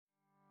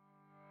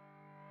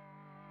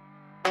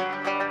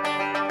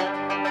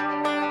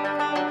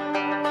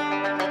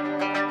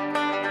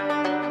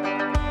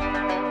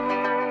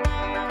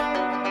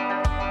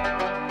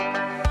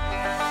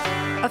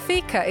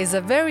Fika is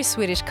a very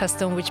Swedish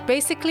custom which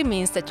basically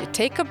means that you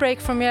take a break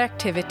from your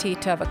activity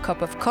to have a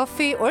cup of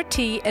coffee or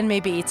tea and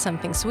maybe eat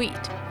something sweet.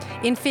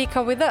 In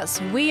Fika with us,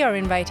 we are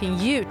inviting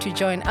you to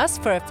join us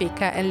for a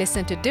fika and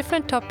listen to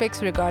different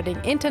topics regarding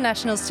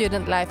international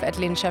student life at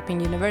Linköping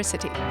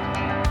University.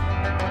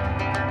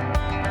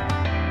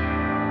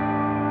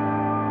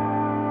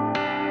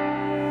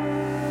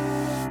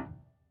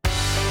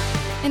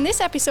 In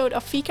this episode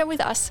of Fika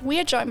with Us,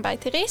 we are joined by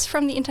Therese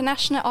from the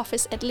International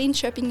Office at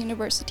Linköping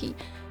University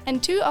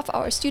and two of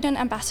our student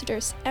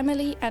ambassadors,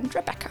 Emily and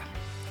Rebecca.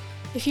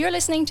 If you're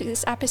listening to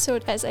this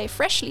episode as a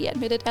freshly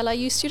admitted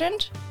LIU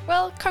student,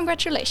 well,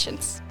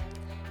 congratulations!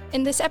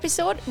 In this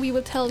episode, we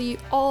will tell you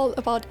all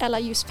about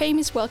LIU's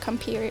famous welcome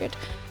period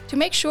to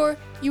make sure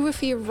you will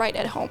feel right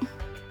at home.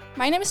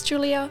 My name is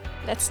Julia.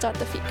 Let's start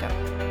the Fika.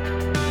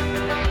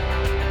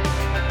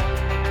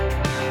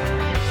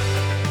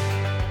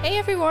 Hey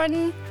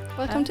everyone!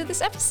 Welcome to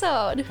this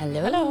episode.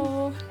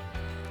 Hello.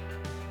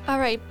 All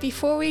right,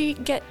 before we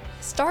get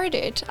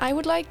started, I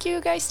would like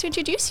you guys to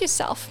introduce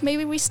yourself.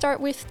 Maybe we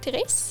start with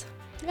Therese.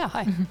 Yeah,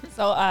 hi.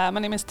 So my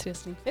name is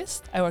Therese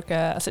Lindqvist. I work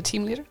as a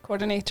team leader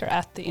coordinator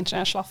at the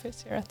International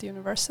Office here at the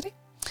university.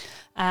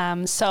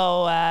 Amongst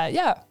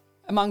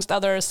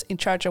others, in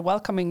charge of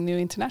welcoming new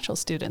international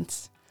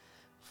students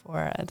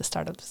for the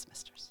start of the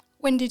semesters.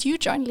 When did you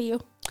join LIU?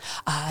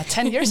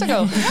 10 years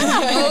ago. So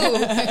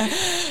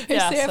you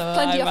have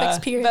plenty of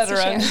experience to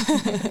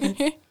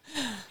share.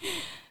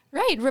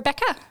 Right,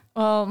 Rebecca.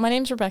 Well, my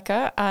name's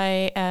Rebecca.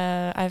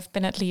 I've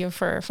been at LIU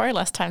for far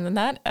less time than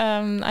that.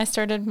 I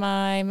started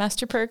my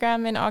master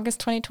program in August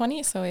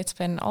 2020, so it's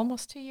been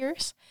almost 2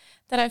 years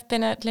that I've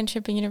been at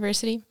Linköping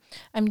University.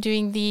 I'm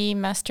doing the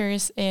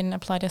master's in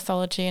applied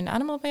ethology and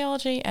animal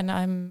biology, and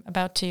I'm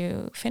about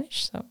to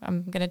finish, so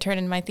I'm going to turn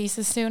in my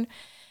thesis soon.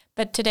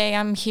 But today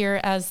I'm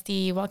here as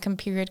the welcome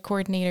period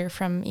coordinator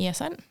from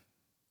ESN.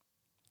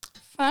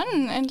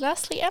 Fun. And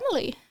lastly,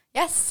 Emily.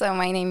 Yes, so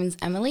my name is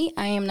Emily.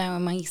 I am now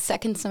in my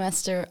second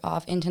semester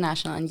of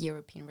International and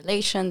European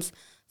Relations.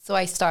 So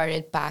I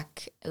started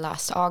back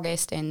last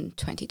August in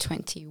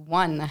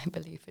 2021, I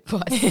believe it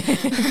was.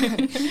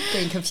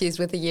 Getting confused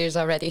with the years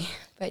already.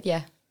 But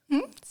yeah.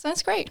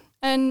 Sounds great.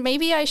 And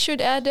maybe I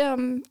should add,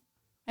 I'm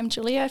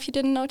Julia, if you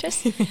didn't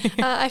notice.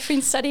 I've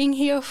been studying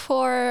here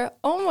for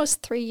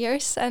almost 3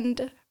 years,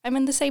 and I'm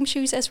in the same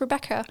shoes as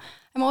Rebecca.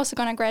 I'm also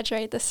going to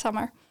graduate this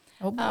summer.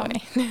 Oh boy.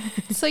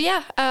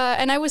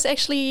 And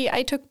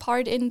I took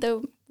part in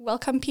the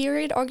welcome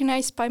period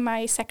organized by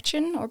my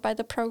section or by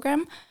the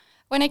program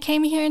when I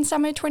came here in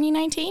summer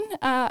 2019.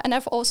 And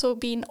I've also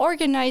been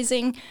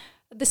organizing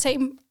the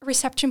same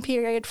reception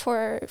period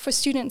for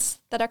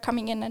students that are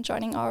coming in and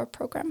joining our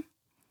program.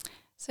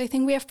 So I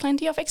think we have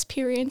plenty of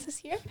experiences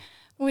here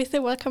with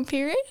the welcome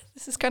period.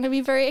 This is going to be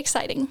very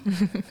exciting.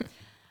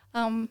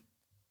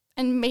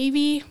 And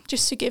maybe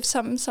just to give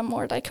some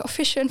more like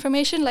official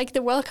information, like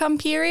the welcome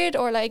period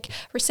or like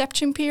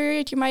reception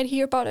period, you might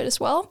hear about it as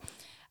well.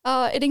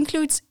 It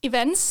includes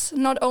events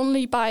not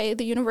only by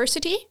the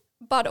university,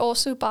 but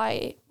also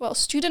by,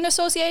 student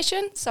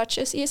associations such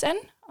as ESN.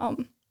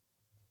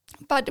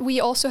 But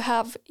we also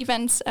have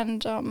events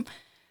and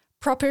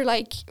proper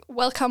like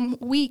welcome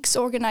weeks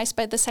organized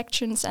by the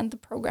sections and the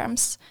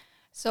programs.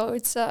 So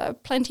it's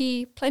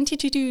plenty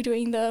to do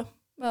during the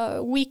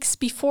weeks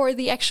before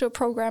the actual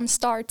program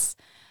starts.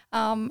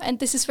 And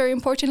this is very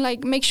important.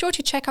 Like, make sure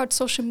to check out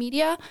social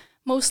media,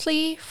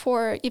 mostly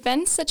for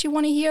events that you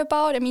want to hear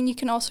about. I mean, you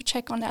can also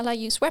check on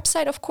LIU's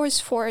website, of course,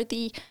 for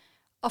the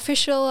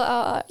official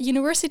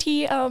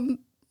university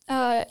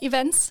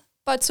events.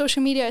 But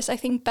social media is, I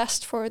think,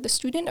 best for the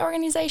student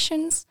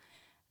organizations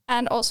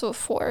and also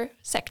for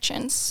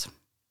sections.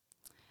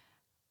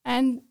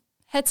 And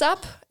heads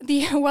up,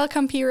 the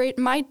welcome period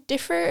might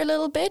differ a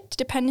little bit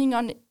depending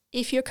on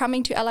if you're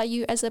coming to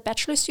LIU as a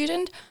bachelor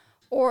student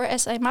or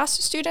as a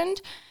master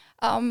student.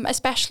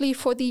 Especially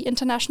for the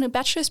international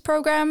bachelor's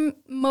program,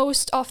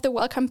 most of the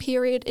welcome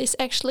period is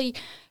actually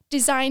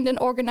designed and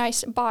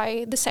organized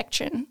by the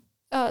section.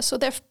 So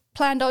they've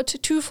planned out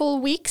 2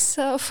 full weeks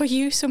for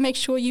you, so make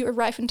sure you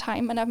arrive in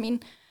time. And I mean,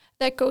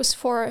 that goes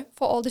for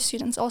all the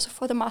students, also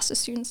for the master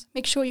students.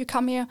 Make sure you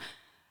come here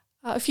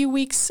a few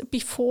weeks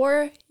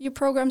before your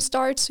program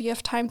starts, so you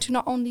have time to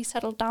not only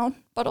settle down,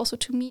 but also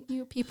to meet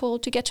new people,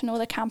 to get to know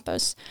the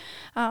campus,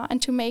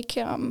 and to make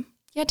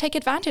take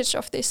advantage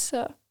of this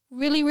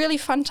really, really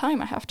fun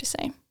time, I have to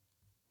say.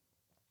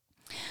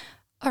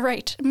 All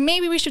right,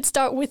 maybe we should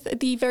start with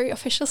the very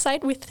official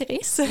side with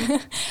Therese.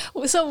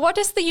 So what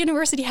does the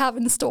university have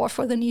in store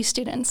for the new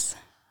students?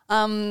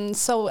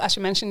 So as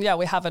you mentioned,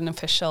 we have an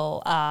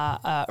official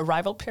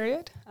arrival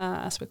period,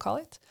 as we call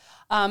it.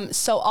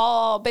 So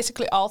all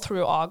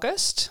through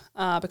August,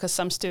 because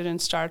some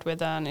students start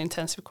with an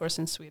intensive course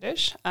in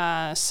Swedish.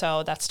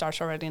 So that starts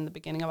already in the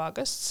beginning of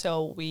August.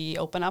 So we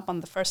open up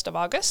on the 1st of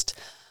August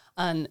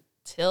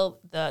until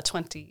the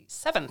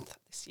 27th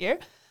this year.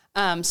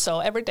 So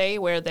every day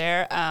we're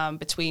there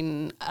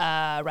between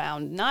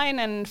around 9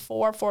 and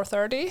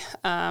 4:30,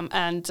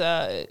 and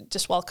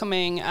just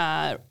welcoming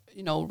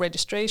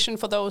registration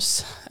for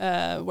those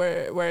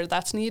where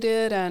that's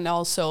needed, and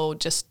also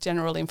just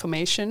general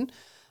information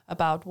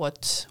about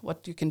what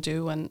you can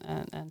do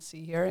and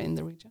see here in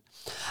the region.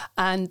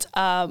 And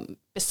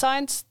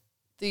besides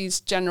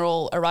these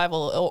general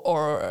arrival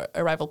or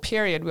arrival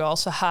period, we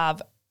also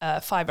have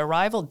 5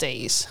 arrival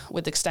days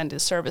with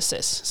extended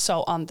services.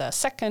 So on the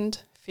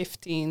 2nd,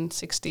 15,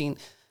 16,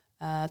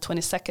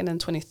 22nd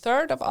and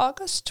 23rd of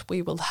August,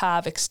 we will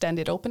have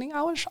extended opening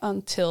hours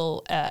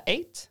until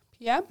 8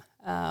 p.m.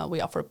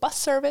 We offer bus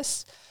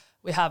service.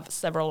 We have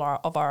several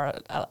of our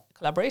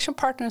collaboration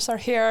partners are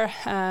here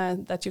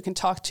that you can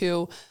talk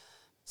to.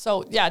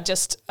 So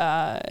just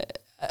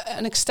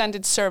an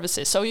extended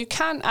services. So you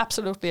can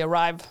absolutely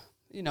arrive,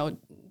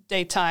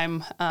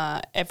 daytime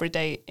every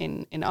day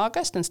in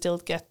August and still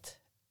get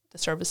the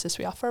services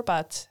we offer.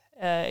 But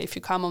if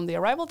you come on the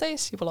arrival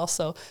days, you will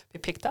also be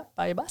picked up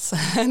by a bus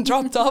and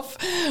dropped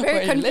off.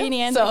 Very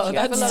convenient. So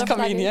that's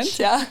convenient,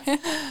 yeah.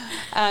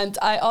 And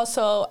I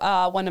also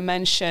want to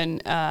mention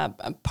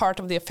part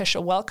of the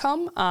official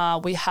welcome.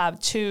 We have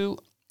 2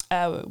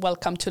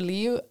 Welcome to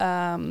LIU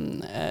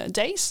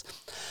days.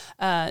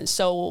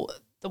 So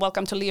the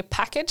Welcome to LIU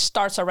package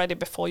starts already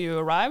before you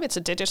arrive. It's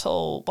a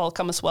digital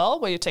welcome as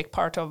well, where you take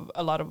part of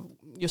a lot of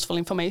useful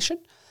information.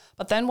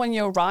 But then when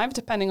you arrive,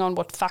 depending on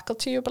what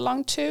faculty you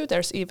belong to,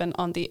 there's even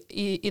on the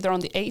either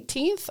on the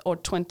 18th or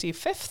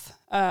 25th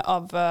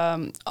of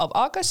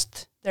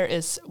August, there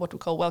is what we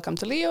call Welcome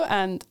to LIU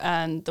and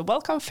the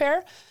welcome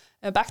fair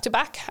back to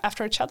back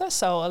after each other.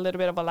 So a little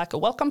bit of a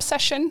welcome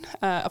session,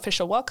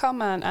 official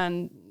welcome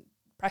and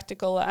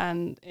practical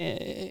and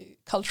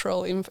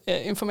cultural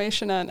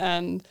information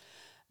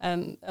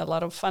and a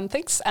lot of fun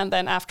things. And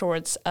then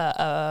afterwards,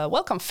 a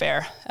welcome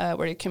fair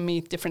where you can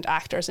meet different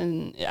actors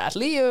at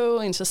LIU,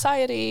 in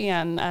society,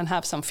 and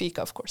have some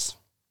fika, of course.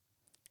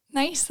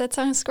 Nice, that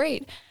sounds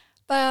great.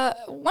 But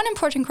one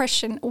important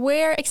question,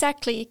 where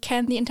exactly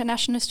can the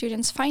international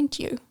students find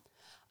you?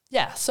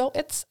 Yeah, so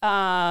it's...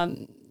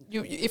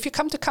 if you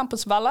come to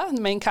Campus Valla,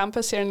 the main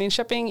campus here in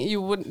Linköping,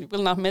 you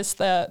will not miss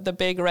the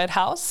big red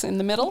house in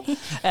the middle,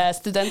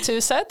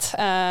 Studenthuset.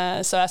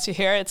 So as you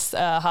hear, it's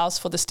a house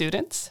for the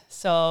students.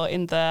 So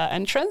in the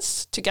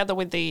entrance, together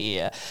with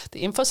the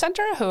info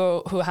center,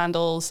 who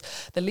handles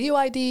the LIU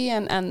ID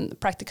and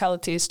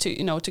practicalities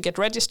to get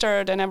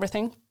registered and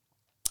everything,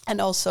 and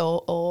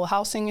also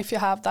housing if you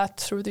have that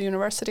through the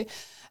university.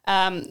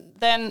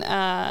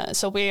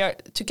 So we are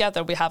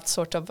together. We have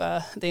sort of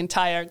the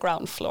entire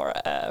ground floor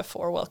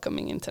for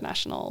welcoming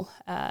international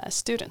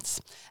students.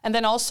 And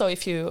then also,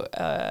 if you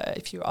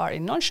are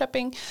in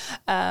Norrköping,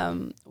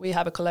 we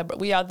have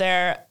we are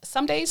there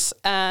some days,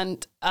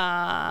 and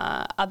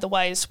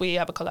otherwise we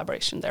have a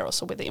collaboration there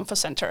also with the Info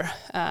Center,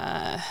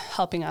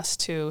 helping us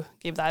to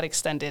give that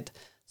extended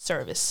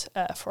service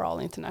for all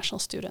international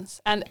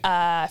students. And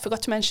I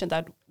forgot to mention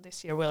that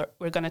this year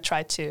we're going to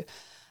try to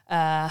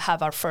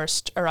have our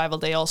first arrival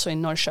day also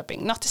in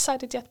Norrköping. Not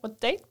decided yet what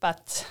date,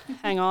 but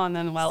hang on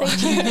and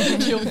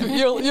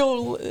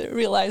you'll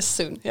realize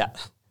soon. Yeah.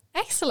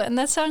 Excellent.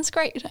 That sounds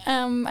great.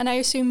 And I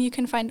assume you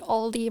can find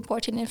all the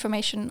important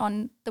information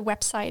on the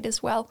website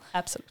as well.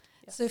 Absolutely.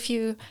 Yes. So if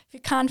you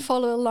can't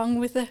follow along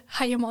with the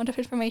high amount of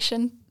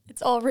information,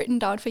 it's all written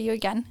down for you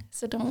again.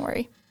 So don't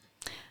worry.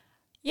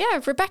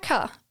 Yeah,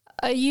 Rebecca,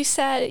 you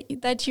said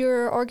that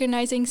you're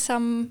organizing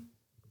some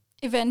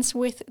events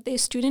with the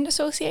Student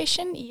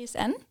Association,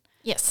 ESN.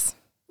 Yes.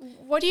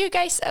 What do you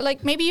guys,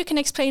 maybe you can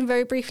explain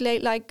very briefly,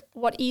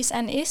 what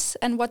ESN is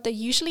and what they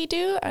usually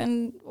do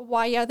and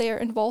why are they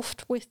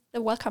involved with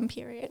the welcome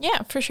period?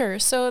 Yeah, for sure.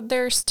 So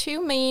there's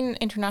 2 main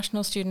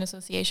international student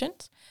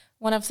associations.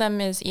 One of them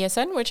is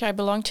ESN, which I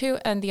belong to,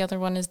 and the other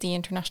one is the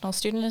International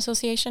Student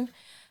Association.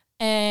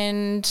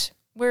 And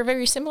we're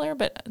very similar,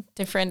 but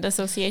different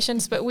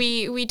associations, but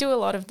we do a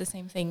lot of the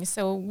same things.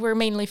 So we're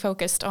mainly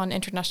focused on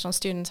international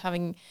students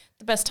having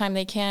the best time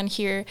they can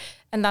here,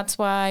 and that's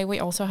why we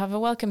also have a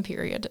welcome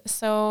period.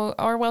 So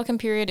our welcome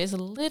period is a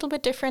little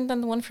bit different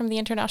than the one from the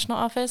international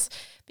office,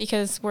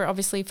 because we're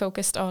obviously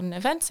focused on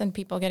events and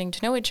people getting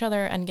to know each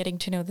other and getting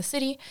to know the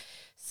city.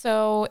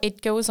 So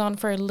it goes on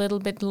for a little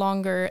bit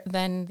longer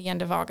than the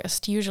end of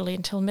August, usually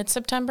until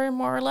mid-September,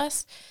 more or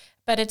less.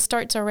 But it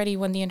starts already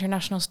when the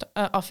international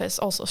office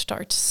also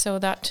starts, so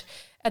that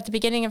at the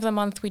beginning of the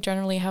month, we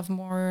generally have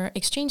more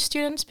exchange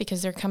students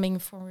because they're coming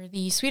for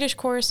the Swedish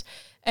course.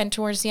 And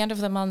towards the end of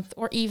the month,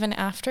 or even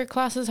after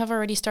classes have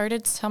already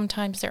started,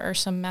 sometimes there are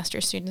some master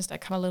students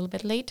that come a little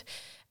bit late.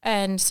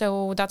 And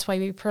so that's why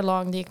we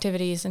prolong the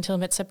activities until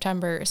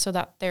mid-September, so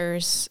that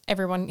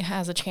everyone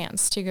has a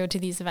chance to go to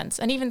these events.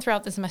 And even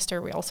throughout the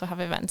semester, we also have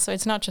events. So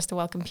it's not just the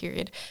welcome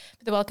period.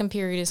 But the welcome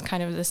period is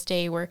kind of this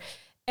day where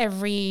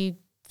every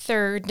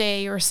third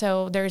day or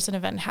so there's an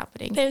event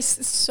happening. There's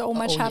so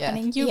much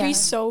happening. Yeah. You'll be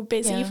so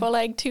busy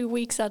for 2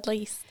 weeks at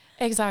least.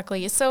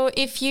 Exactly. So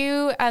if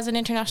you, as an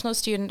international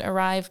student,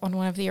 arrive on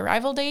one of the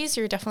arrival days,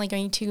 you're definitely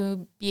going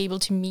to be able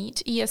to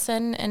meet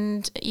ESN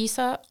and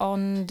ISA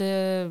in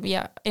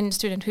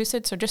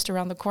Studenthuset, so just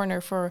around the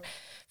corner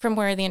from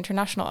where the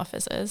international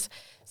office is.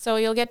 So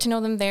you'll get to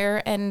know them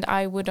there. And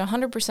I would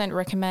 100%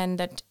 recommend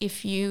that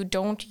if you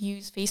don't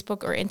use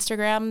Facebook or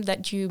Instagram,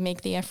 that you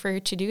make the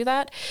effort to do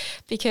that,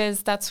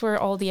 because that's where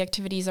all the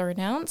activities are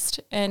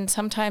announced. And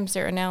sometimes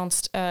they're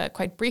announced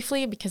quite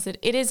briefly, because it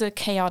is a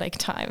chaotic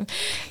time.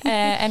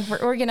 And we're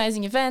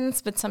organizing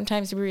events, but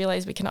sometimes we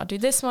realize we cannot do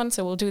this one,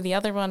 so we'll do the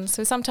other one.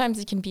 So sometimes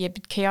it can be a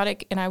bit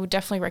chaotic, and I would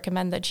definitely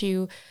recommend that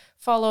you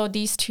follow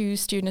these two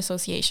student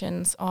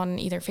associations on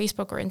either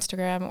Facebook or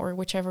Instagram, or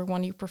whichever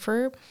one you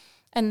prefer.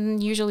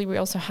 And usually we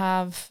also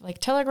have like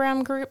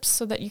Telegram groups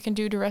so that you can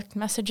do direct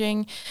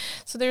messaging.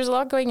 So there's a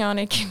lot going on.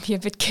 It can be a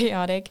bit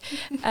chaotic.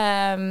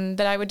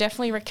 But I would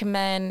definitely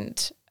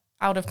recommend,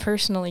 out of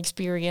personal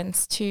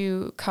experience,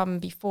 to come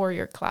before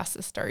your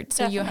classes start.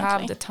 So you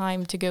have the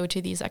time to go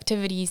to these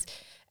activities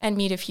and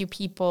meet a few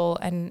people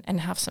and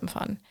have some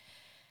fun.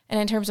 And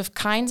in terms of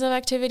kinds of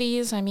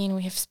activities, I mean,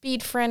 we have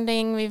speed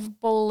friending, we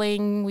have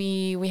bowling,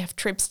 we have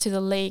trips to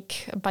the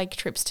lake, bike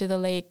trips to the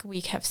lake, we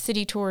have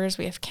city tours,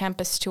 we have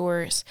campus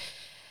tours,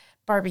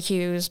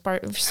 barbecues,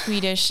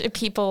 Swedish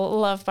people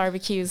love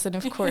barbecues, and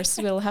of course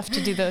we'll have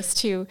to do those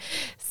too.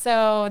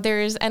 So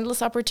there's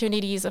endless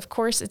opportunities. Of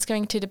course, it's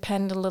going to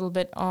depend a little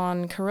bit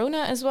on Corona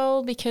as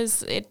well,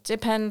 because it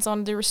depends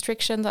on the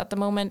restrictions at the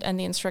moment and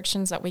the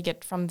instructions that we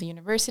get from the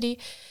university.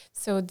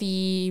 So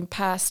the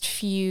past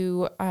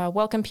few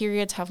welcome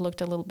periods have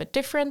looked a little bit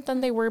different than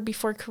they were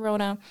before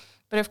Corona.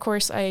 But of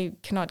course, I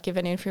cannot give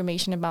any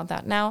information about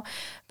that now.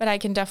 But I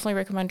can definitely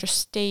recommend just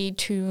stay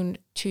tuned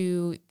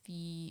to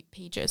the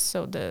pages,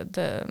 so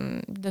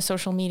the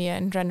social media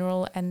in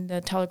general and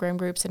the Telegram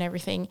groups and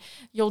everything.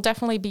 You'll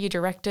definitely be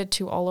directed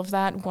to all of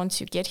that once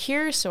you get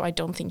here, so I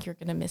don't think you're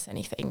going to miss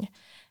anything.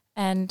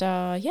 And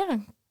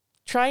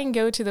try and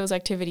go to those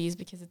activities,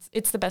 because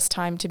it's the best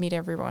time to meet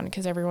everyone,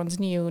 because everyone's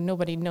new.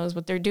 Nobody knows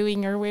what they're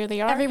doing or where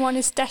they are. Everyone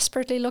is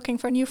desperately looking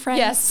for new friends.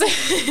 Yes.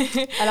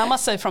 And I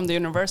must say, from the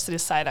university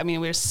side, I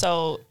mean, we're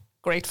so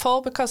grateful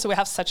because we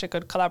have such a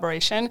good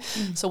collaboration.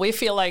 So we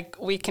feel like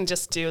we can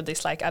just do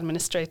these like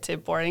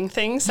administrative boring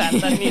things that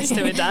needs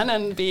to be done,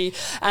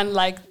 and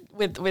like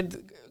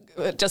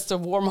with just a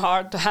warm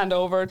heart to hand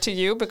over to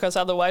you, because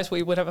otherwise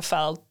we would have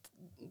felt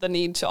the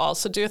need to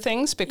also do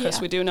things, because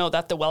we do know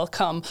that the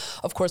welcome,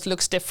 of course,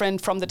 looks different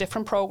from the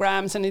different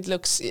programs, and it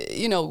looks,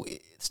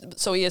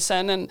 so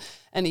ESN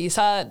and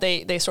ISA,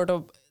 they sort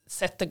of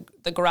set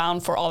the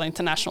ground for all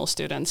international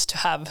students to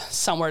have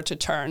somewhere to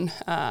turn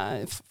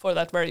for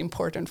that very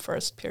important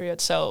first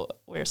period. So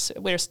we're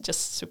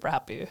just super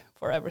happy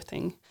for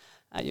everything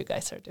you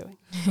guys are doing.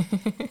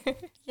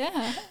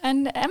 Yeah.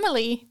 And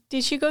Emily,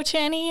 did you go to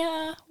any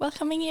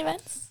welcoming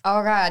events?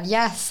 Oh God,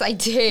 yes, I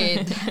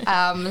did.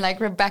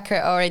 Like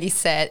Rebecca already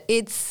said,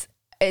 it's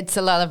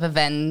a lot of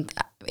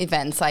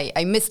events.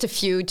 I missed a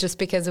few just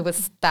because it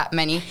was that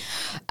many.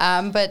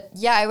 But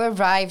yeah, I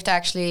arrived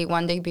actually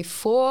one day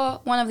before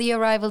one of the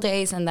arrival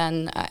days, and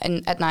then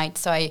at night.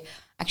 So I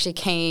actually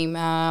came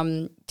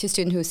to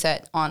Student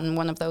Huset on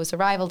one of those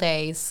arrival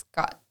days,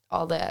 got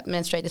all the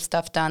administrative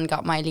stuff done,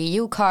 got my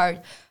LEU card,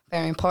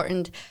 very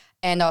important,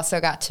 and also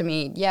got to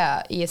meet,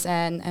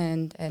 ESN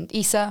and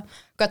ISA.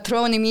 Got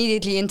thrown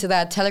immediately into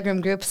that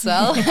Telegram group as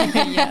well.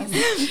 Yes.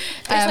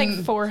 There's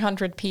like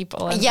 400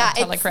 people in that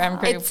Telegram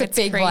group. It's a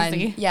big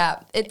crazy one.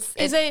 Yeah,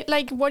 Is it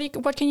like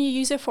what can you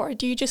use it for?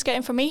 Do you just get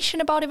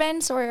information about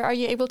events, or are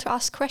you able to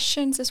ask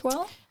questions as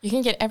well? You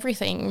can get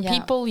everything. Yeah.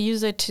 People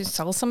use it to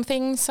sell some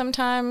things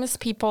sometimes.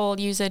 People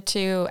use it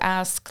to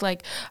ask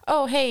like,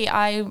 oh, hey,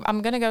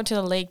 I'm going to go to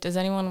the lake. Does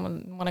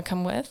anyone want to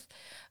come with?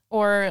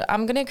 Or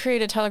I'm going to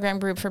create a Telegram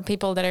group for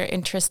people that are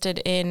interested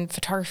in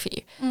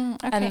photography. Okay.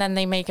 And then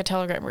they make a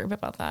Telegram group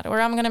about that. Or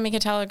I'm going to make a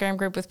Telegram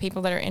group with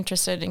people that are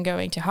interested in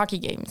going to hockey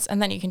games.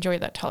 And then you can join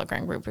that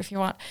Telegram group if you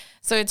want.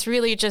 So it's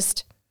really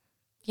just,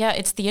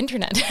 it's the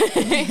internet.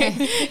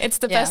 It's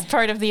the best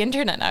part of the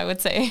internet, I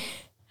would say.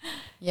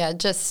 Yeah,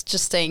 just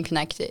staying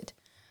connected.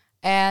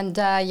 And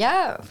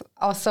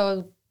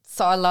also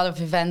saw a lot of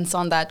events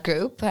on that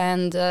group,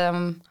 and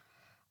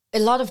a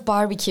lot of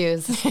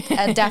barbecues,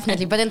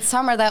 definitely. But in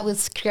summer, that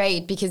was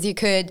great because you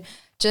could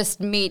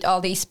just meet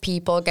all these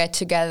people, get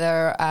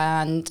together,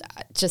 and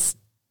just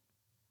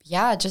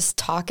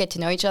talk, get to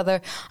know each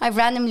other. I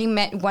randomly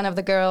met one of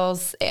the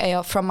girls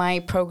from my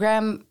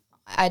program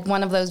at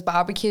one of those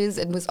barbecues.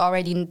 It was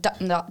already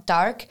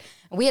dark.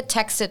 We had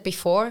texted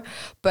before,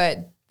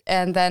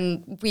 and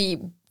then we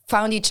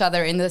found each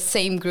other in the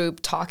same group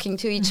talking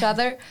to each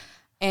other.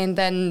 And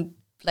then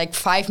like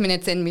 5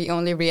 minutes in, we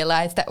only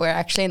realized that we're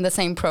actually in the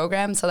same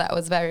program. So that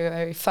was very,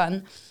 very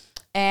fun.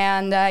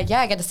 And I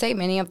got to say,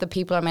 many of the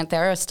people I met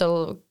there are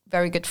still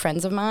very good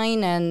friends of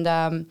mine.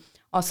 And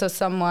also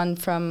someone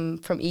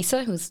from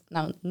ISA, who's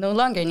now no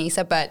longer in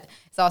ISA, but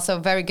is also a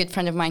very good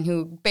friend of mine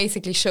who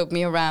basically showed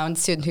me around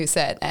Student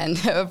Huset and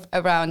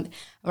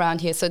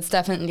around here. So it's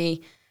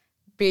definitely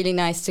really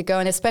nice to go.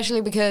 And especially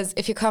because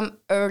if you come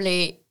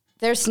early,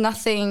 there's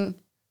nothing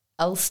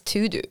else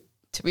to do,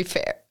 to be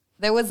fair.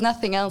 There was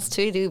nothing else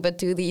to do but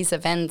do these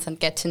events and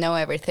get to know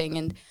everything.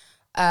 And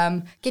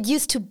Get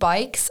used to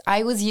bikes.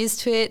 I was used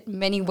to it.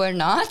 Many were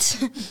not.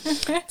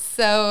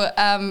 So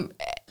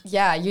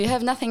yeah, you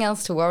have nothing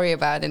else to worry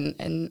about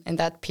in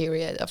that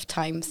period of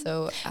time.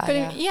 So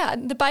But yeah,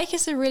 the bike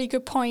is a really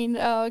good point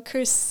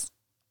because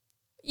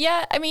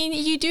yeah, I mean,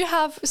 you do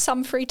have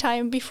some free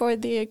time before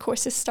the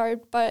courses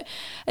start, but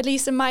at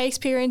least in my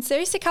experience,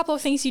 there's a couple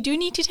of things you do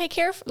need to take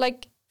care of,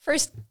 like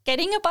first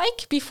getting a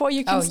bike before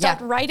you can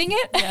start riding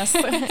it. Yes,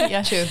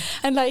 yeah, true.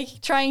 And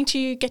like trying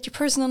to get your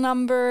personal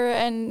number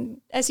and,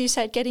 as you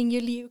said, getting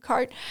your Leo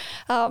card.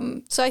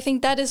 So I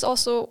think that is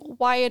also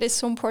why it is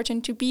so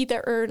important to be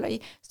there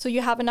early, so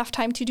you have enough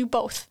time to do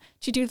both.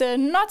 To do the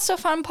not so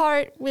fun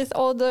part with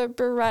all the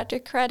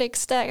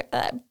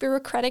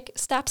bureaucratic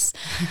steps,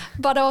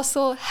 but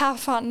also have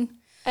fun,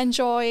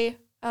 enjoy,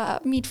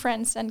 meet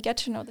friends, and get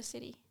to know the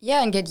city.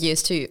 Yeah, and get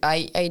used to.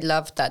 I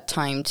love that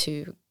time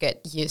to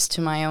get used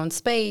to my own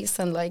space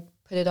and like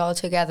put it all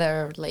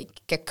together,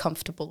 like get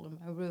comfortable in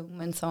my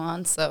room and so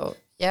on. So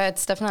yeah,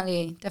 it's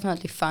definitely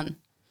fun.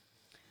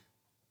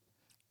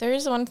 There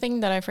is one thing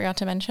that I forgot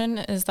to mention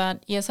is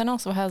that ESN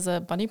also has a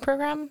buddy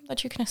program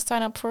that you can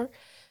sign up for.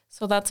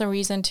 So that's a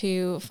reason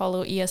to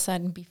follow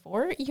ESN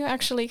before you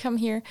actually come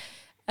here.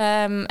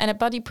 And a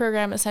buddy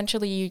program,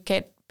 essentially you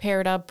get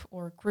paired up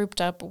or grouped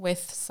up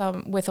with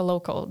a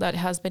local that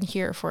has been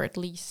here for at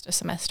least a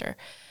semester.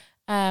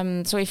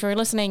 So if you're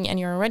listening and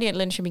you're already at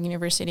Linköping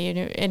University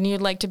and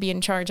you'd like to be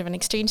in charge of an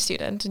exchange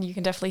student, and you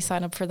can definitely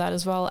sign up for that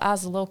as well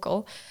as a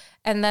local.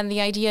 And then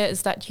the idea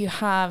is that you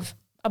have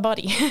a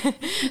buddy.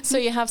 So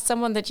you have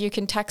someone that you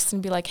can text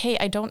and be like, hey,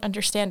 I don't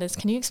understand this.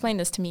 Can you explain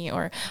this to me?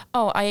 Or,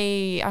 oh,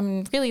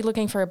 I'm really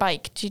looking for a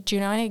bike. Do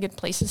you know any good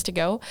places to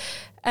go?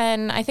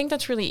 And I think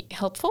that's really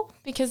helpful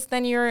because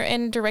then you're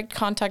in direct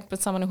contact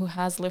with someone who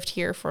has lived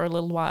here for a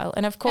little while.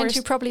 And of course, and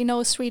you probably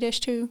know Swedish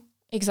too.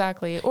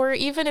 Exactly. Or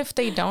even if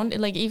they don't,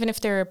 like even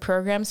if they're a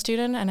program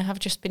student and have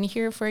just been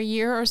here for a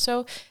year or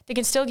so, they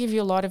can still give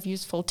you a lot of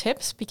useful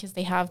tips because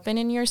they have been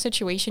in your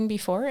situation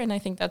before. And I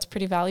think that's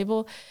pretty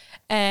valuable.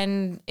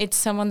 And it's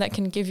someone that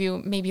can give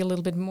you maybe a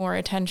little bit more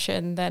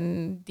attention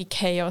than the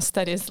chaos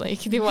that is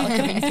like the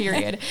welcoming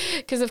period.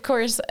 Because of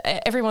course,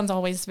 everyone's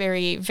always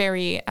very,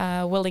 very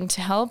willing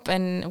to help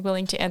and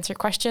willing to answer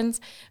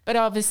questions. But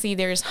obviously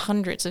there's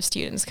hundreds of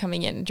students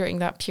coming in during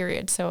that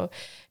period. So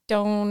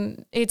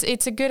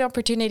it's a good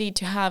opportunity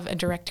to have a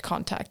direct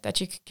contact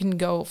that you can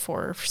go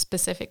for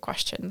specific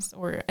questions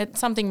or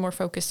something more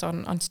focused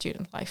on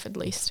student life at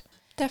least.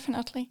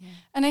 Definitely. Yeah.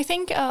 And I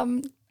think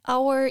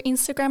our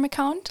Instagram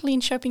account,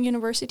 Linköping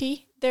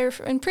University,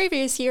 in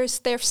previous years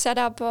they've set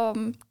up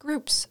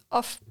groups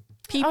of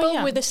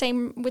people with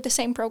the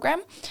same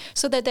program,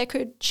 so that they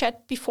could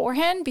chat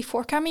beforehand,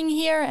 before coming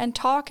here, and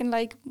talk and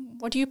like,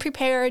 what do you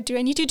prepare? Do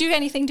I need to do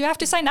anything? Do I have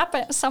to sign up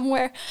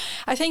somewhere?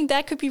 I think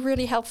that could be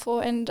really helpful,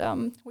 and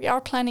we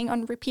are planning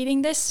on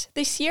repeating this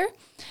year.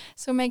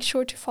 So make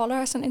sure to follow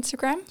us on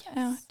Instagram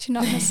to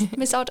not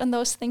miss out on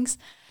those things.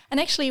 And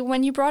actually,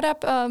 when you brought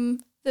up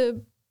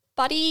the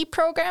buddy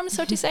program,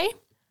 so to say,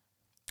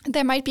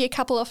 there might be a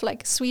couple of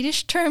like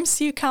Swedish terms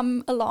you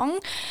come along,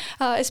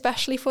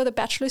 especially for the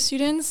bachelor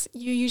students.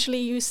 You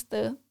usually use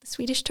the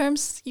Swedish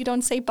terms. You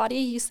don't say buddy,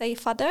 you say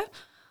fadder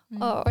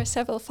or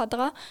several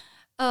faddra.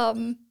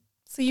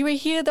 So you will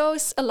hear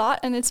those a lot,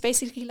 and it's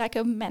basically like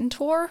a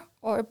mentor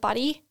or a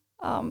buddy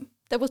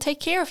that will take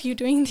care of you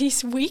during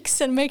these weeks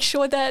and make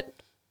sure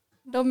that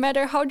no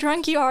matter how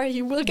drunk you are,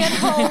 you will get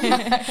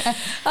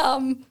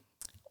home.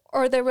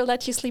 Or they will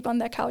let you sleep on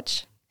their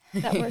couch.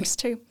 That works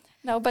too.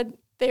 No, but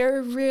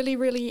they're really,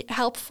 really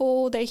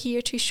helpful. They're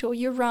here to show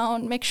you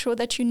around, make sure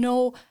that you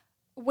know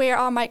where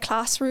are my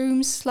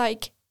classrooms,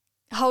 like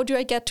how do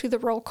I get to the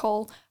roll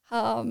call?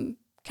 Can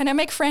I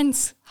make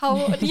friends?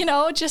 How,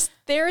 just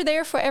they're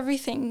there for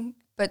everything.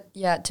 But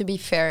yeah, to be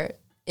fair,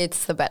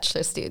 it's the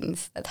bachelor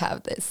students that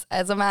have this.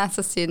 As a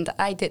master student,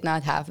 I did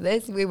not have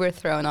this. We were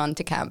thrown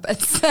onto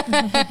campus.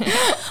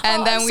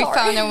 And then we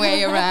found a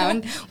way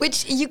around,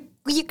 which you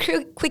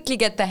quickly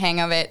get the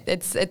hang of it.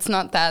 It's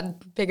not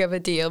that big of a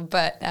deal,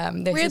 but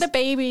we're the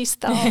babies,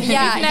 though.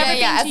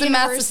 yeah. As a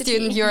master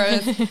student,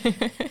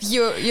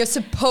 you're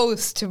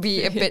supposed to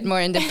be a bit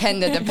more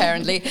independent,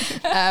 apparently.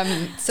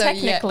 So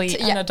technically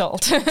an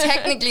adult.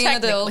 Technically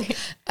an adult.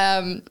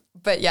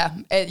 But yeah,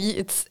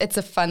 it's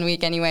a fun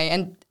week anyway.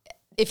 And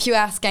if you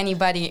ask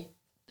anybody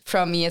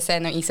from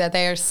ESN or ISA,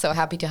 they're so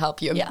happy to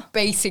help you. Yeah.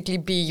 Basically,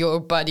 be your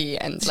buddy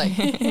and like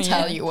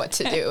tell you what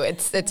to do.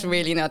 It's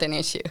really not an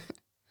issue.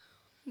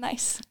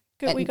 Nice.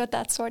 Good, and we got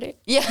that sorted.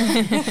 Yeah.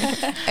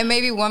 And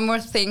maybe one more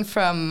thing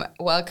from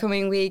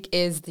Welcoming Week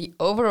is the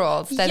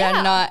overalls that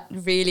are not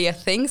really a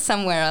thing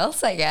somewhere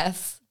else, I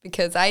guess,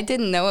 because I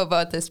didn't know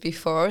about this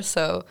before.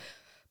 So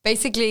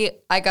basically,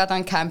 I got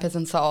on campus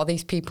and saw all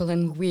these people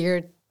in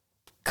weird,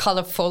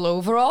 colorful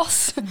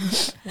overalls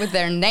with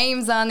their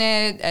names on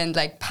it and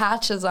like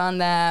patches on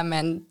them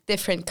and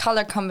different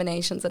color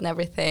combinations and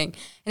everything.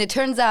 And it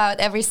turns out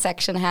every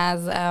section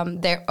has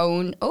their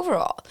own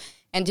overall.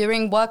 And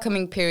during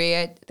welcoming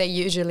period, they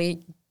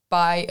usually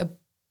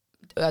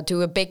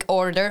do a big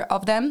order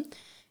of them.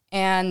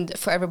 and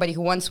for everybody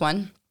who wants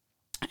one.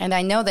 And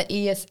I know that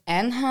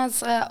ESN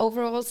has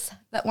overalls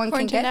that one For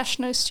can get.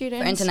 international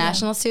students. For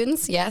international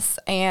students, yes.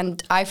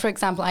 And I, for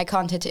example, I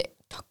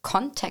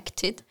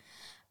contacted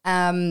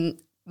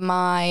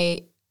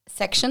my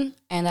section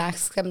and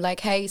asked them like,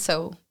 hey,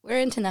 so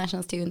we're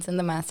international students in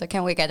the master,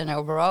 can we get an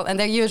overall? And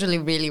they're usually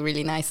really,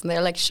 really nice. And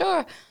they're like,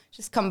 sure,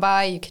 just come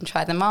by, you can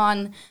try them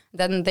on.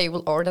 Then they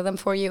will order them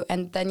for you.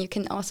 And then you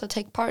can also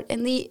take part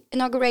in the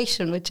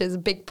inauguration, which is a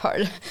big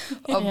part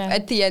of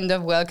at the end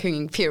of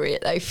welcoming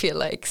period, I feel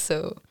like.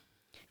 So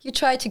you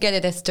try to get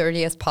it as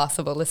sturdy as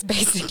possible is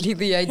basically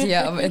the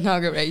idea of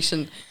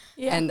inauguration.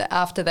 Yeah. And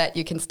after that,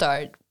 you can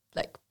start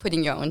like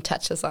putting your own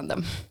touches on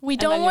them. We and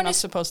don't then want you're not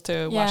supposed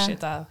to wash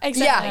it out.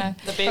 Exactly. Yeah.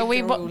 The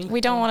big But rule.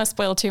 we don't want to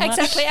spoil too much.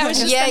 Exactly. I was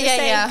just going to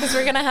say. Because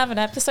we're going to have an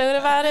episode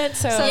about it.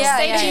 So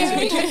stay tuned. To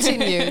be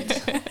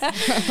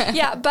continued.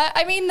 Yeah, but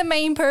I mean, the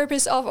main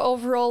purpose of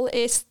overall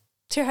is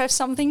to have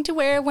something to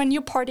wear when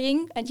you're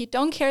partying and you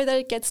don't care that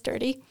it gets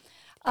dirty.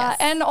 Yes.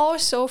 And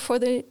also for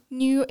the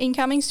new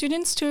incoming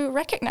students to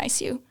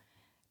recognize you.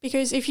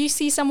 Because if you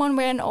see someone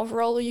wear an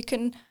overall,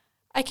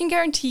 I can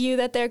guarantee you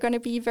that they're going to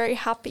be very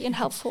happy and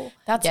helpful.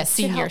 That's Yes. a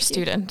senior help you.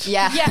 student.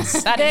 Yeah.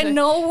 Yes, That they is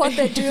know what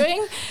they're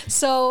doing.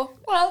 So,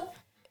 well,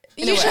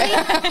 usually,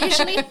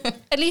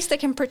 at least they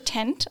can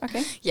pretend.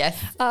 Okay. Yes.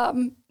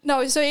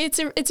 No, so it's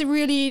a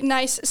really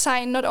nice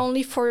sign, not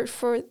only for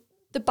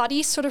the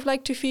buddies sort of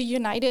like to feel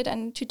united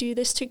and to do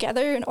this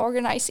together and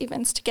organize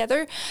events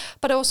together,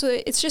 but also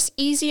it's just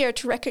easier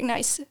to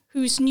recognize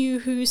who's new,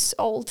 who's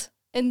old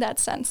in that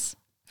sense.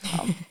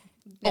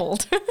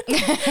 Old.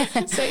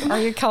 So are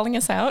you calling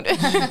us out?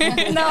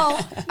 No,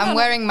 I'm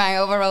wearing my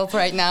overalls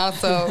right now,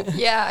 so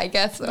yeah, I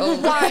guess so.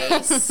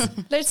 wise.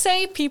 Let's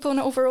say people in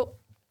overall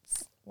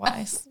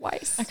Wise.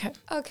 wise. Okay.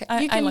 Okay,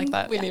 I like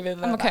that. We leave it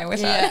I'm at okay that.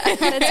 with that.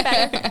 That's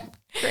better.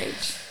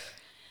 Great.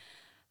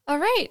 All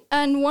right.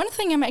 And one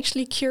thing I'm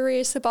actually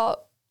curious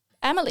about,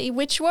 Emily,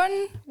 which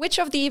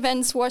of the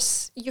events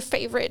was your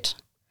favorite?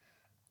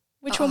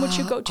 Which one would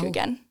you go to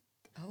again?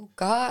 Oh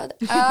God,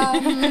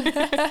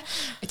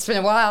 it's been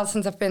a while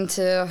since I've been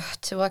to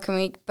Welcome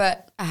Week,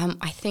 but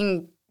I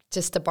think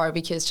just the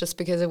barbecues, just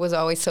because it was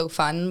always so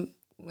fun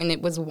when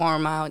it was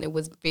warm out. It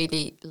was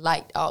really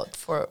light out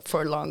for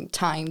a long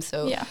time,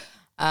 so Yeah.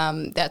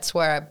 that's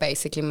where I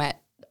basically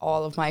met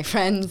all of my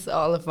friends,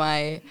 all of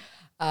my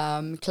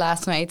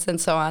classmates, and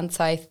so on.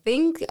 So I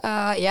think,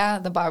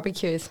 the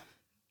barbecues,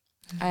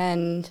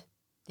 and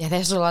yeah,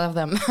 there's a lot of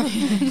them.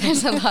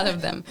 There's a lot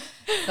of them.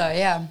 So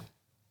yeah.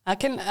 I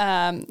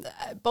can,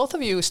 both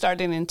of you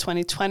starting in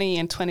 2020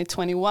 and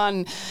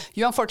 2021,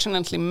 you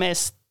unfortunately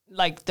missed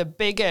like the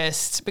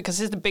biggest, because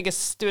it's the biggest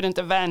student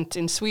event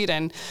in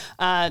Sweden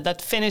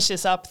that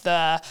finishes up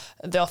the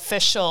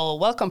official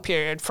welcome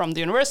period from the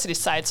university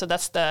side. So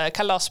that's the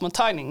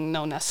kalasmottagning,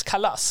 known as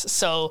kalas.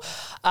 So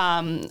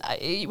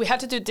we had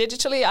to do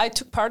digitally. I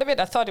took part of it.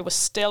 I thought it was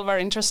still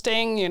very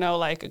interesting,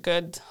 like a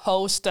good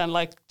host and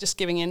like just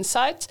giving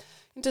insight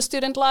into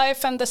student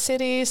life and the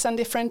cities and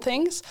different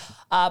things.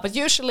 But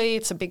usually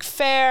it's a big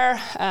fair,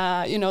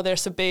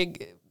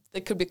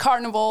 there could be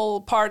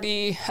carnival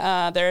party,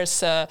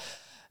 there's a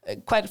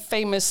quite a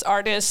famous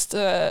artist.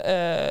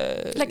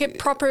 Like a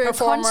proper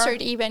performer.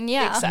 concert even,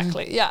 yeah.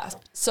 Exactly, yeah.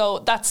 So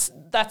that's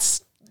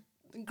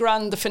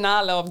grand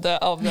finale of the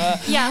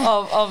Yeah.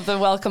 of the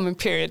welcoming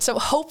period. So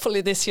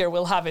hopefully this year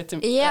we'll have it.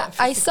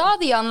 I saw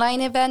the online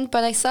event,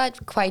 but I saw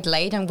it quite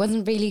late and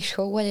wasn't really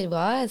sure what it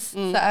was.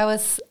 So I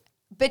was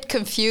bit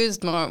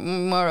confused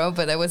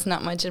moreover there was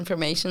not much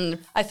information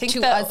I think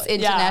to that, us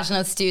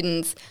international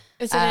students.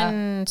 Is it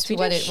in Swedish?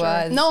 What it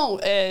was. No,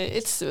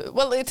 it's a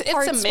Parts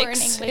were in mix.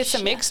 English, It's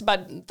a mix,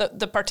 but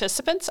the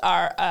participants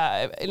are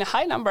in a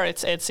high number.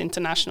 It's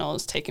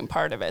internationals taking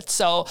part of it.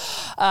 So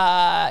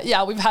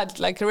we've had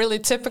like really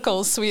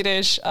typical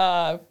Swedish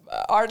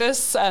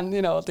artists and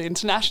the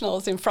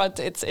internationals in front.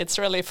 It's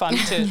really fun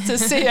to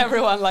see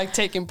everyone like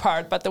taking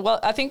part. But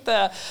I think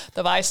the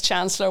vice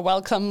chancellor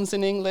welcomes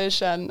in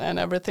English and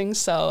everything.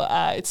 So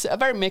it's a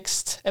very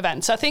mixed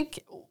event. So I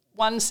think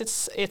once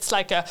it's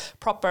like a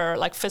proper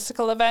like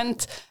physical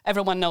event,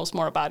 everyone knows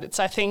more about it.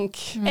 So I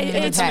think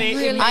It's Okay.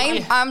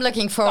 really I'm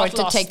looking forward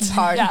to lost. take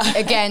part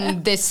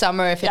again this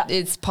summer if Yeah. it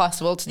is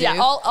possible to do. Yeah,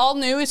 all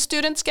new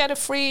students get a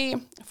free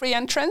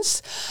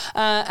entrance,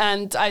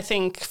 and I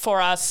think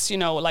for us,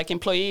 like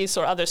employees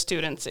or other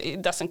students,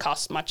 it doesn't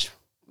cost much,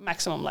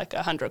 maximum like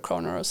 100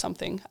 kronor or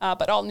something.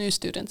 But all new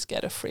students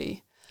get a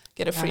free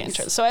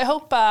entrance. So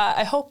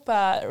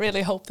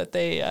really hope that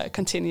they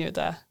continue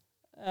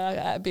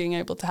being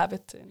able to have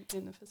it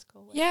in a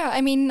physical way. Yeah,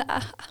 I mean,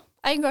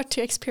 I got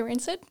to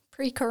experience it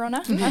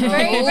pre-corona. I'm very,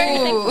 very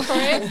thankful for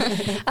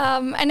it.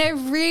 And I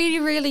really,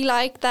 really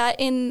like that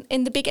in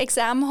the big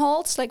exam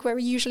halls, like where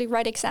we usually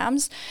write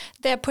exams,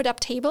 they put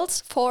up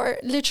tables for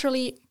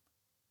literally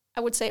I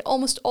would say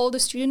almost all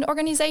the student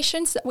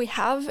organizations that we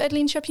have at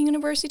Linköping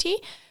University.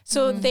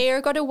 So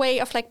they're got a way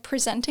of like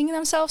presenting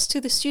themselves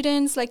to the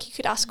students. Like you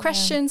could ask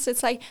questions.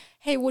 It's like,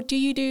 hey, what do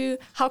you do?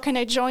 How can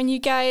I join you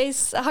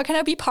guys? How can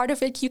I be part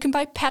of it? You can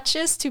buy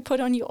patches to put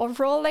on your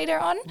overall later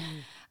on.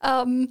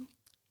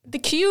 The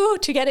queue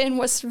to get in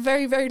was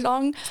very, very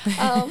long.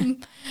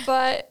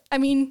 But I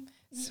mean,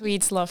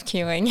 Swedes love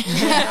queuing.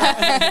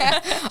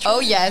 Oh,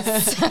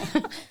 yes.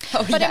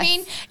 But I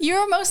mean,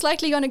 you're most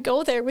likely going to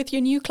go there with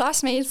your new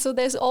classmates, so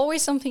there's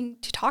always something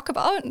to talk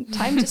about, and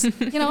time just,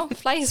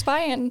 flies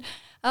by, and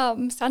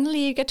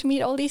suddenly you get to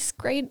meet all these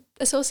great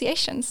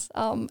associations.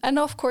 And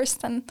of course,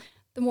 then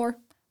the more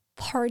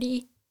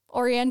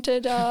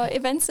party-oriented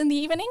events in the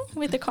evening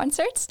with the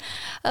concerts.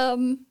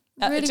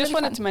 I just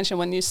wanted to mention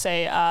when you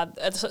say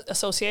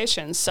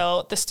associations,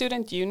 so the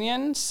student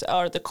unions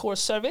are the core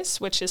service,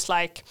 which is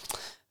like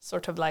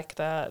sort of like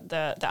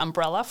the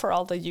umbrella for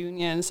all the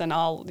unions and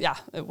all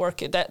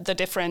the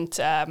different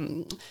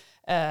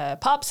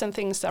pubs and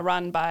things that are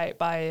run by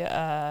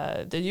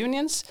the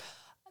unions.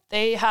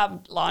 They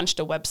have launched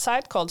a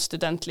website called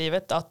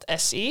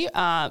studentlivet.se,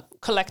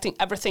 collecting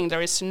everything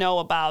there is to know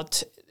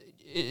about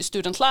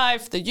student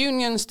life, the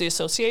unions, the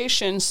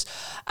associations,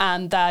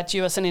 and that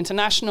you as an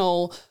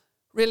international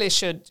really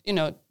should,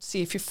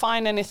 see if you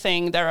find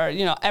anything. There are,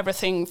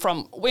 everything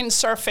from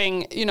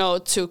windsurfing,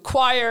 to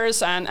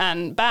choirs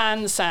and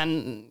bands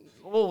and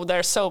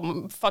there's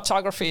so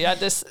photography.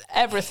 There's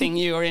everything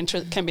you are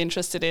can be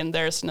interested in.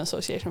 There's an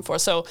association for.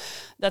 So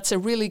that's a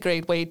really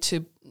great way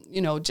to,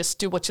 just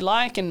do what you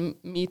like and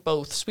meet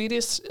both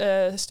Swedish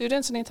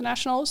students and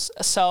internationals.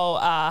 So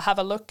have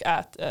a look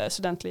at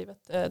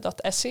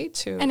studentlivet.se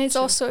and it's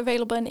also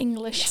available in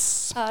English.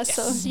 Yes.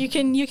 So you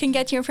can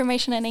get your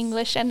information in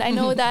English. And I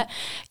know that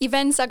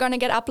events are going to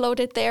get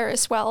uploaded there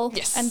as well.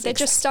 Yes, and they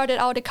just started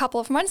out a couple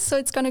of months, so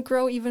it's going to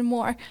grow even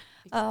more.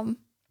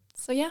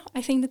 So yeah,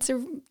 I think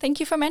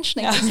thank you for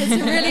mentioning this. It's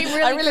a really,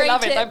 really I really great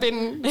love tip. it. I've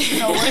been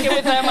working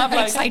with them. I'm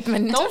like,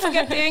 excitement. Don't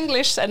forget the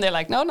English. And they're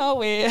like, no,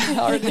 we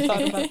already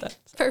thought about that.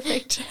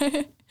 Perfect.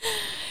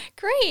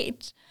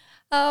 Great.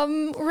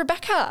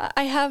 Rebecca,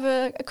 I have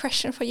a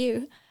question for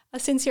you.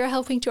 Since you're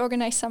helping to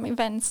organize some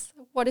events,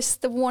 what is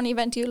the one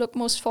event you look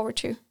most forward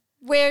to?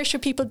 Where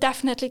should people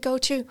definitely go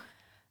to?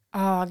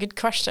 Oh, good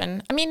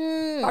question. I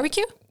mean,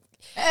 Barbecue?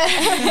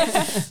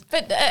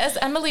 But as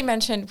Emily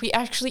mentioned, we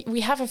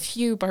have a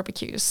few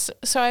barbecues.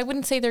 So I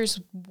wouldn't say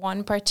there's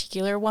one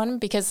particular one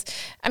because,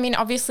 I mean,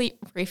 obviously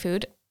free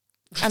food.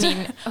 I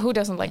mean, who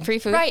doesn't like free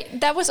food? Right.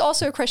 That was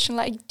also a question.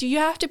 Like, do you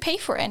have to pay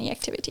for any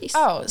activities?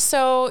 Oh,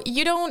 so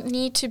you don't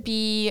need to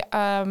be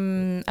a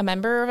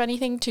member of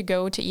anything to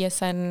go to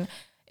ESN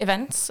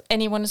events.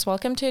 Anyone is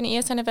welcome to an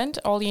ESN event.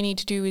 All you need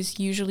to do is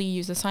usually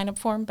use a sign-up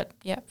form, but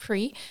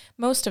free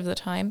most of the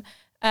time.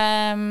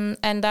 And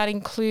that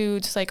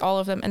includes like all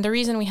of them. And the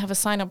reason we have a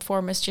sign-up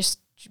form is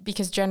just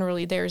because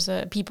generally there's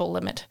a people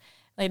limit.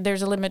 Like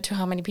there's a limit to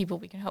how many people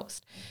we can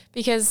host.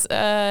 Because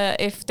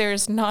if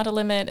there's not a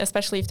limit,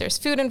 especially if there's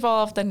food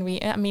involved, then we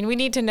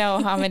need to know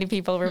how many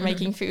people we're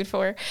making food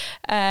for.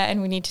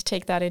 And we need to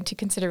take that into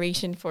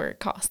consideration for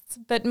costs.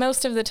 But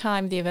most of the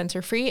time the events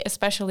are free,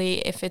 especially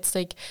if it's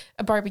like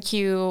a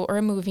barbecue or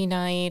a movie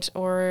night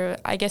or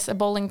I guess a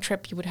bowling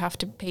trip, you would have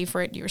to pay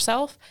for it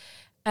yourself.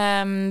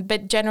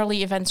 But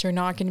generally events are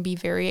not going to be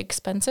very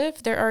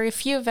expensive. There are a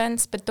few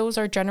events, but those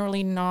are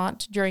generally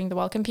not during the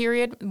welcome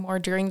period, more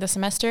during the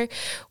semester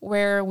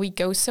where we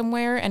go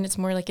somewhere and it's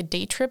more like a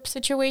day trip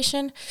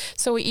situation.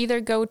 So we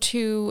either go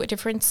to a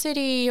different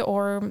city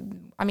or,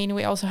 I mean,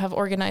 we also have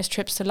organized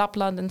trips to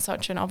Lapland and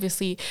such. And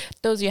obviously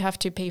those you have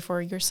to pay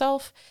for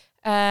yourself.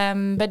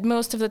 But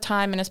most of the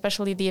time, and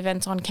especially the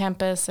events on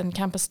campus and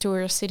campus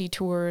tours, city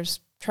tours,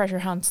 treasure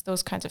hunts,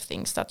 those kinds of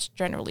things, that's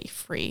generally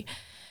free.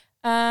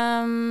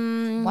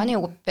 One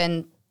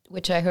event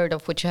which I heard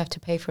of, which you have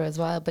to pay for as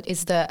well, but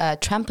is the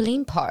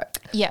trampoline park.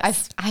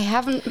 Yes. I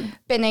haven't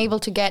been able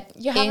to get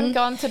You in. haven't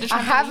gone to the trampoline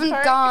I haven't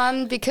park?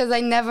 gone because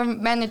I never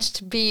managed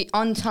to be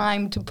on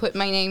time to put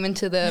my name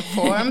into the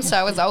form, so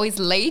I was always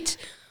late.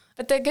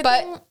 But the good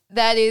thing,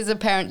 that is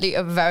apparently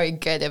a very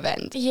good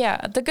event.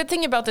 yeah, the good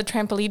thing about the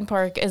trampoline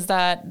park is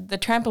that the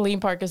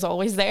trampoline park is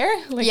always there.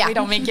 Like Yeah. we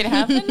don't make it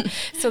happen.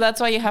 So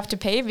that's why you have to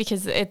pay,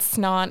 because it's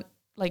not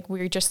like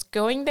we're just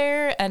going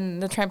there,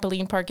 and the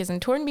trampoline park is in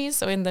Tornby,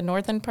 so in the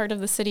northern part of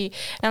the city.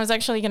 And I was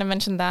actually going to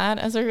mention that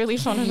as a really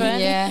fun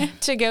event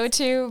to go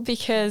to,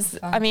 because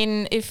I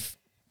mean, if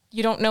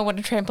you don't know what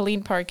a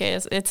trampoline park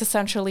is, it's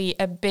essentially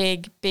a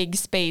big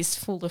space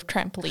full of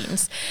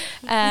trampolines.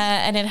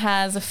 And it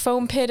has a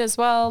foam pit as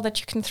well that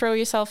you can throw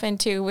yourself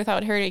into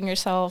without hurting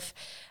yourself.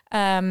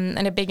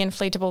 and a big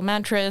inflatable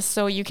mattress.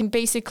 So you can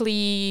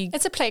basically...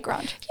 It's a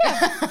playground.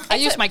 I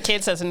use my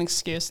kids as an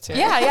excuse to.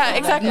 Yeah,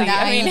 exactly. Nice.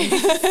 I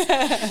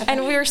mean,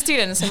 and we're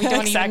students, so we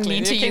don't Exactly.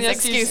 even need to You can use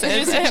just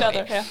excuses. use each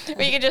other. Yeah.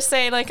 But you can just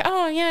say like,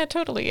 oh yeah,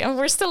 totally. And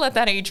we're still at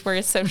that age where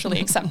it's socially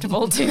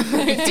acceptable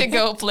to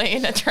go play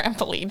in a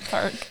trampoline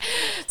park.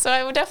 So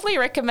I would definitely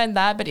recommend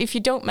that. But if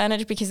you don't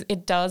manage, because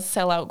it does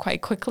sell out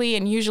quite quickly,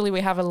 and usually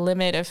we have a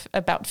limit of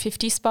about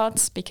 50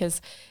 spots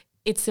because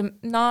it's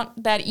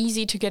not that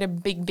easy to get a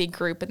big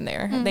group in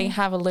there. They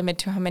have a limit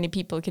to how many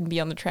people can be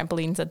on the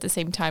trampolines at the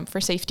same time for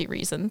safety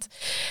reasons.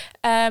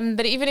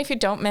 But even if you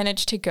don't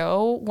manage to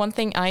go, one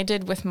thing I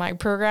did with my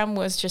program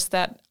was just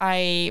that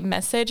I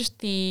messaged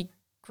the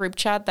group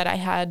chat that I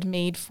had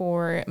made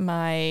for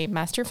my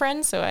master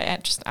friends. So I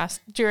just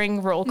asked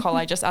during roll call,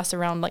 I just asked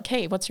around like,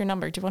 hey, what's your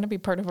number? Do you want to be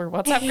part of our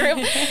WhatsApp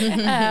group?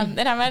 And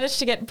I managed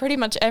to get pretty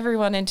much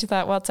everyone into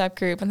that WhatsApp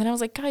group. And then I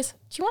was like, guys,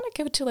 do you want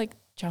to go to like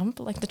jump,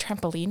 like the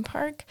trampoline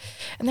park?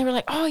 And they were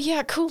like, oh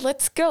yeah, cool,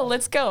 let's go.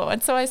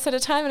 And so I set a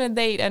time and a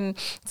date, and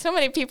so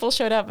many people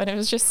showed up, and it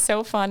was just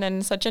so fun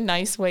and such a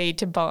nice way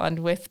to bond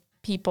with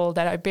people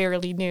that I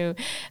barely knew.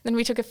 Then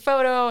we took a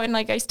photo, and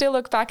like I still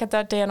look back at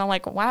that day and I'm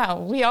like, wow,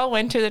 we all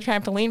went to the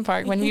trampoline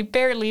park when we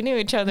barely knew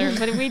each other,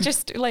 but we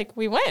just like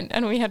we went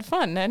and we had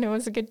fun and it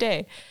was a good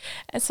day.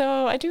 And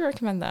so I do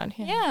recommend that.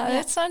 Yeah,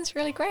 that sounds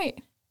really great.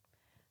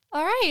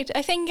 All right,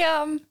 I think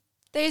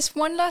there's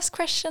one last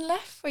question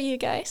left for you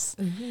guys.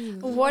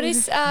 What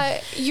is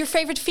your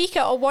favorite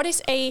fika, or what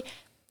is a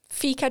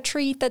fika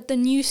treat that the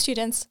new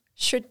students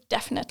should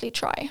definitely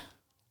try?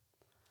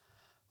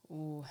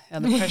 Ooh, yeah,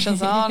 the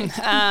pressure's on.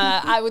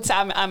 I would say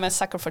I'm a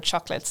sucker for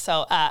chocolate.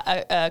 So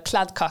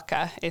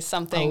kladdkaka is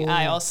something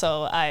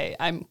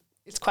I'm.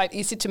 It's quite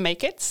easy to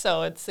make it,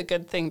 so it's a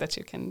good thing that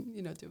you can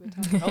do it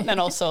on your own. And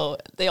also,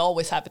 they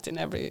always have it in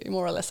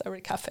more or less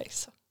every cafe.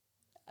 So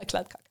a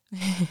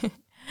kladdkaka.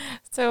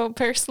 So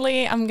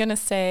personally, I'm going to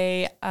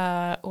say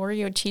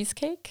Oreo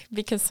cheesecake,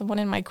 because someone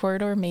in my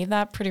corridor made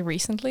that pretty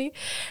recently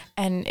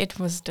and it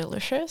was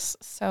delicious.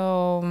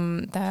 So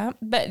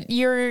but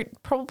you're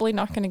probably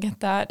not going to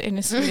get that in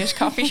a Swedish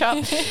coffee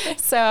shop.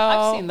 So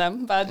I've seen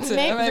them, but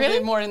maybe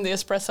really? more in the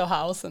espresso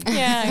house. And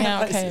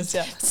yeah, okay. places,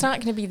 yeah. It's not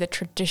going to be the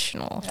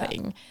traditional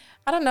thing.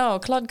 I don't know.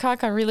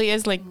 Kladdkaka really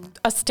is like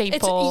a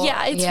staple.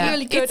 It's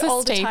really good it's a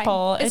all staple.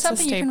 the time. It's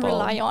something you can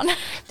rely on.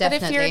 But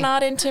if you're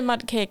not into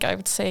mud cake, I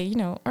would say,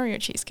 Oreo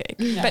cheesecake.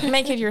 Yeah. But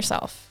make it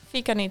yourself.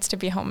 Fika needs to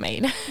be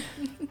homemade.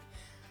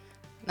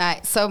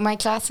 Nice. So my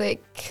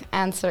classic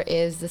answer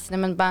is the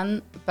cinnamon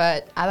bun,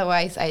 but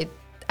otherwise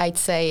I'd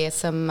say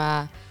some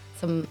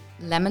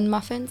lemon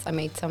muffins. I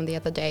made some the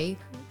other day.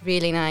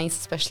 Really nice,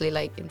 especially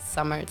like in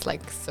summer. It's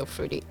like so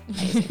fruity.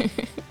 Amazing.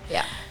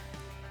 Yeah.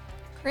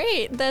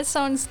 Great, that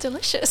sounds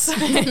delicious.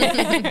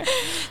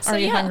 Are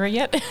you hungry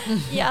yet?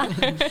 Yeah.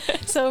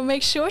 So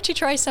make sure to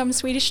try some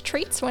Swedish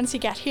treats once you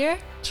get here.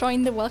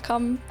 Join the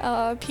welcome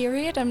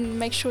period and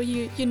make sure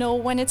you know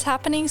when it's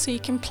happening so you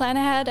can plan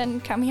ahead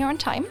and come here on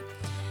time.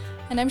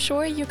 And I'm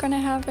sure you're going to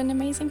have an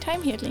amazing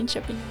time here at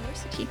Linköping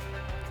University.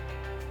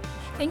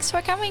 Thanks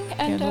for coming.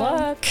 And good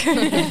luck.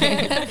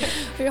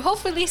 We'll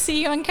hopefully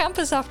see you on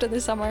campus after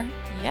the summer.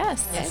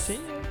 Yes. See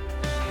you.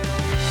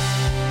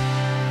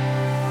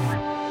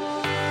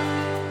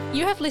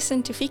 You have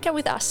listened to Fika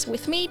with us,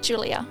 with me,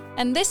 Julia,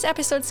 and this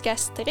episode's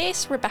guests,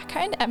 Therese, Rebecca,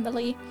 and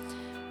Emily.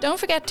 Don't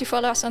forget to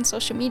follow us on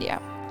social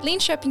media,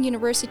 Linköping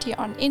University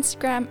on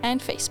Instagram and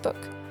Facebook.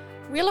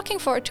 We're looking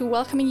forward to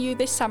welcoming you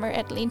this summer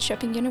at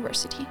Linköping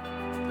University.